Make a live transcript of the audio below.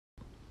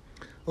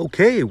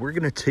Okay, we're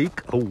gonna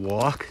take a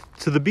walk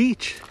to the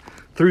beach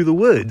through the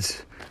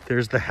woods.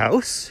 There's the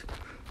house.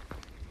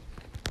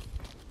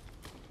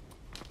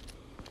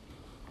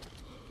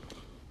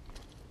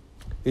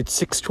 It's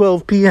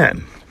 6:12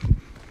 p.m.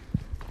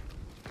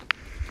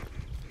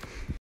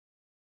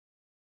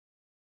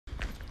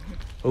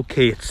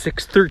 Okay, it's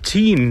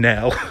 6:13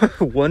 now,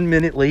 1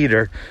 minute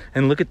later,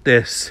 and look at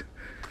this.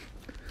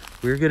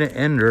 We're gonna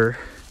enter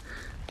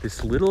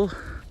this little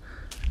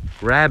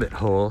rabbit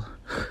hole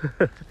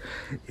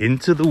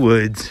into the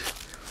woods,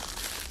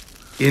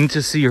 into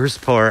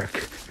Seahurst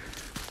Park,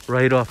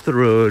 right off the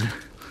road,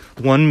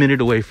 1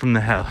 minute away from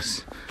the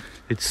house.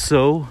 It's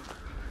so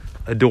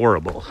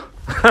adorable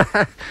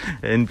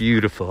and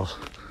beautiful.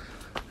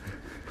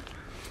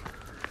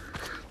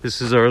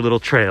 This is our little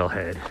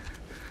trailhead.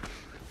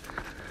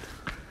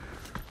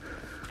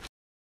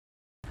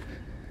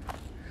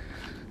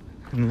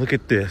 And look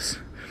at this.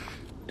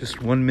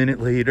 Just 1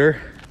 minute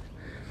later,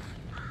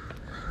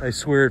 I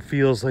swear it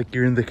feels like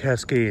you're in the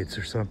Cascades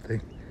or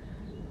something.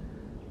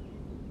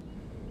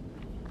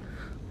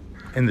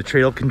 And the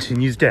trail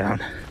continues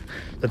down.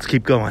 Let's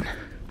keep going.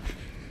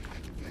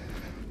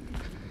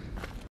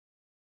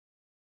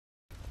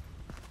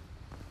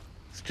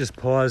 Let's just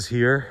pause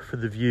here for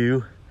the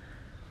view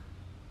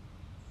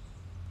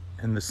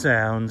and the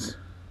sounds.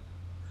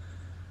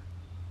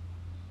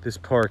 This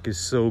park is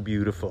so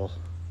beautiful.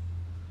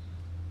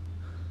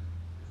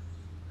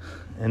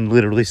 And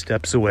literally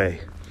steps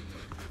away.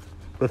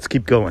 Let's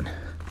keep going.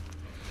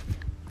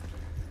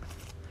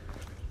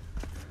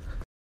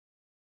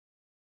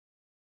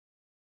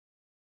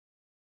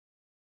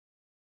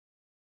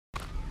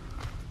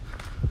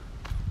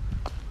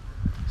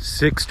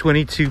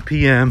 (6:22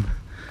 p.m.)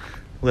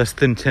 less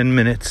than 10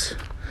 minutes,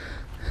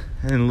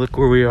 and look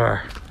where we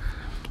are.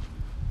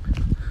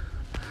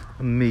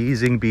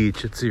 Amazing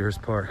beach at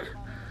Seahurst Park.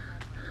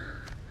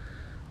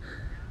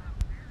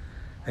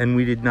 And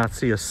we did not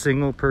see a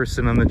single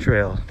person on the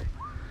trail.